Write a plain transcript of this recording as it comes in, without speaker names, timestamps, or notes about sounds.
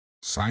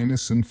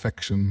Sinus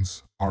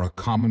infections are a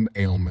common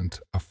ailment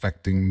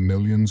affecting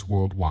millions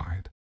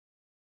worldwide.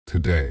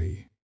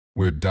 Today,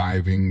 we're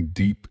diving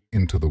deep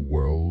into the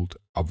world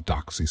of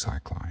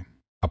doxycycline,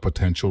 a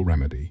potential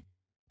remedy,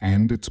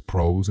 and its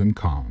pros and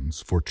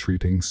cons for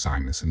treating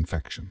sinus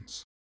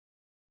infections.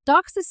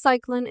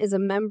 Doxycycline is a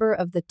member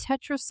of the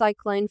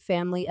tetracycline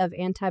family of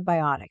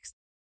antibiotics.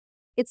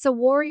 It's a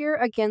warrior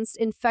against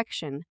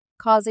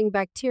infection-causing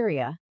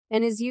bacteria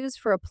and is used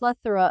for a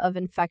plethora of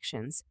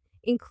infections,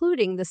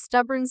 including the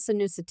stubborn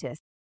sinusitis.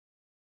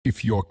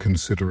 If you're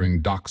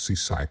considering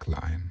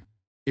doxycycline,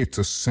 it's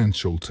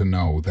essential to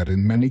know that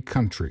in many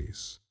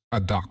countries, a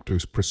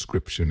doctor's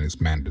prescription is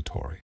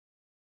mandatory.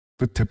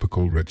 The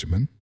typical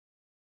regimen: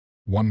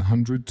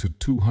 100 to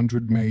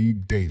 200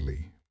 mg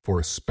daily for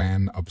a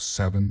span of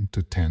 7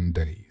 to 10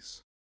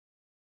 days.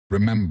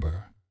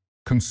 Remember,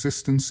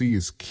 consistency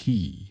is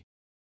key.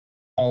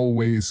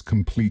 Always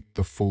complete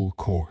the full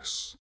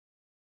course.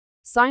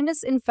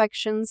 Sinus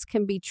infections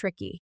can be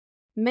tricky.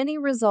 Many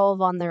resolve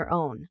on their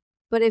own,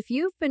 but if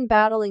you've been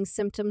battling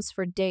symptoms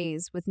for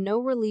days with no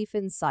relief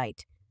in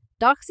sight,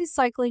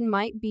 doxycycline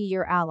might be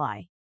your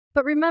ally.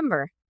 But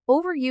remember,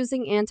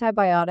 overusing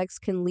antibiotics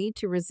can lead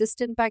to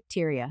resistant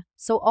bacteria,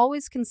 so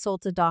always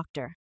consult a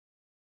doctor.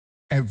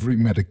 Every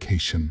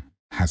medication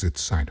has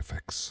its side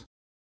effects.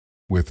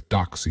 With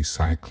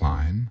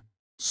doxycycline,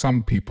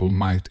 some people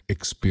might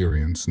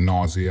experience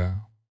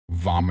nausea,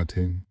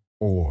 vomiting,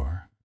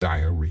 or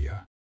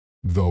diarrhea.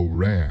 Though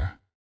rare,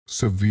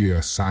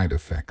 severe side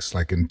effects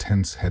like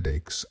intense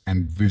headaches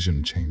and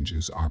vision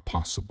changes are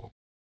possible.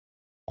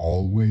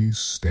 Always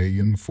stay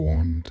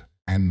informed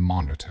and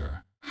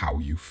monitor how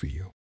you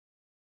feel.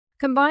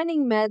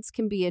 Combining meds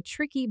can be a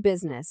tricky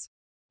business.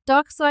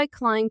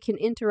 Doxycycline can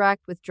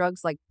interact with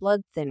drugs like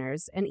blood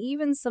thinners and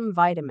even some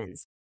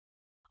vitamins.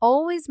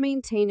 Always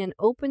maintain an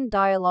open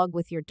dialogue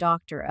with your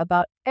doctor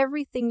about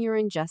everything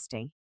you're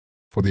ingesting.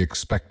 For the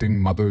expecting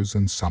mothers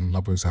and son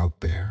lovers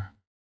out there,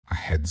 a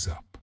heads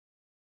up.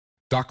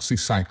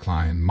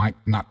 Doxycycline might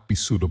not be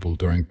suitable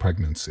during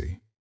pregnancy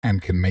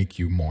and can make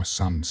you more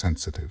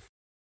sun-sensitive.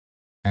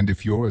 And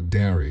if you're a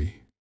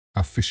dairy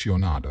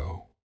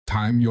aficionado,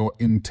 time your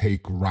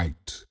intake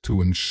right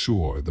to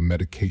ensure the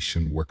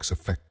medication works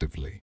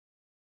effectively.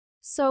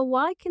 So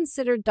why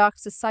consider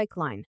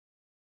doxycycline?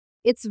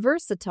 It's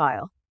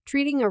versatile,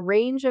 treating a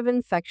range of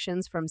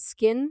infections from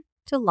skin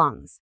to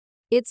lungs.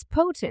 It's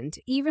potent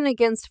even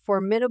against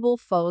formidable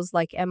foes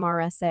like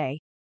MRSA.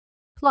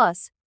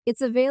 Plus,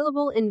 it's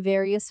available in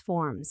various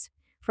forms,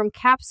 from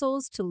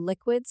capsules to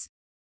liquids.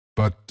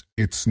 But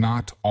it's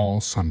not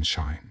all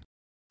sunshine.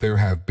 There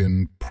have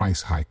been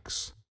price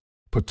hikes,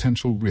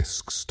 potential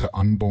risks to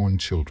unborn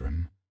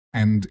children,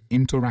 and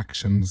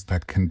interactions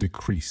that can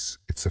decrease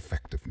its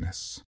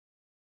effectiveness.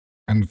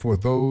 And for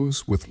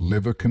those with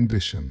liver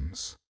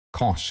conditions,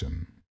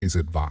 caution is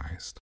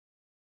advised.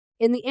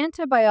 In the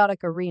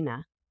antibiotic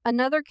arena,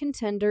 another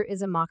contender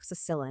is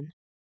amoxicillin.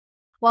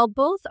 While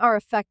both are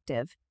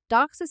effective,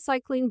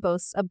 doxycycline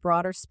boasts a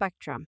broader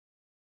spectrum.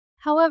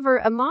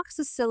 However,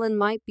 amoxicillin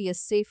might be a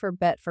safer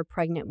bet for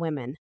pregnant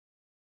women.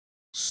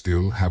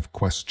 Still have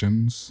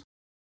questions?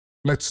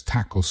 Let's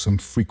tackle some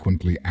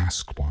frequently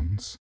asked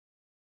ones.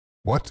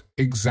 What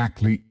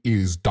exactly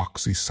is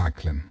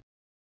doxycycline?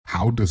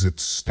 How does it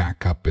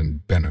stack up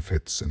in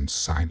benefits and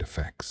side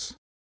effects?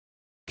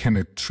 Can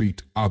it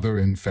treat other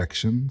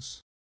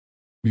infections?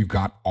 We've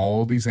got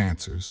all these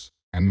answers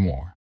and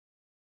more.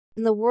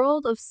 In the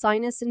world of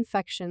sinus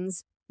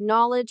infections,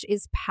 knowledge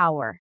is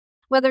power.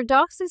 Whether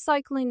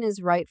doxycycline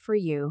is right for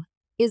you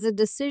is a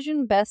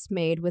decision best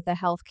made with a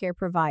healthcare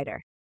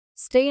provider.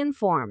 Stay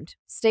informed,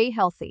 stay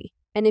healthy,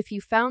 and if you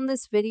found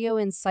this video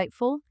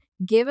insightful,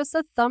 give us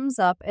a thumbs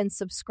up and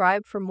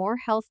subscribe for more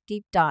health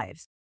deep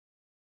dives.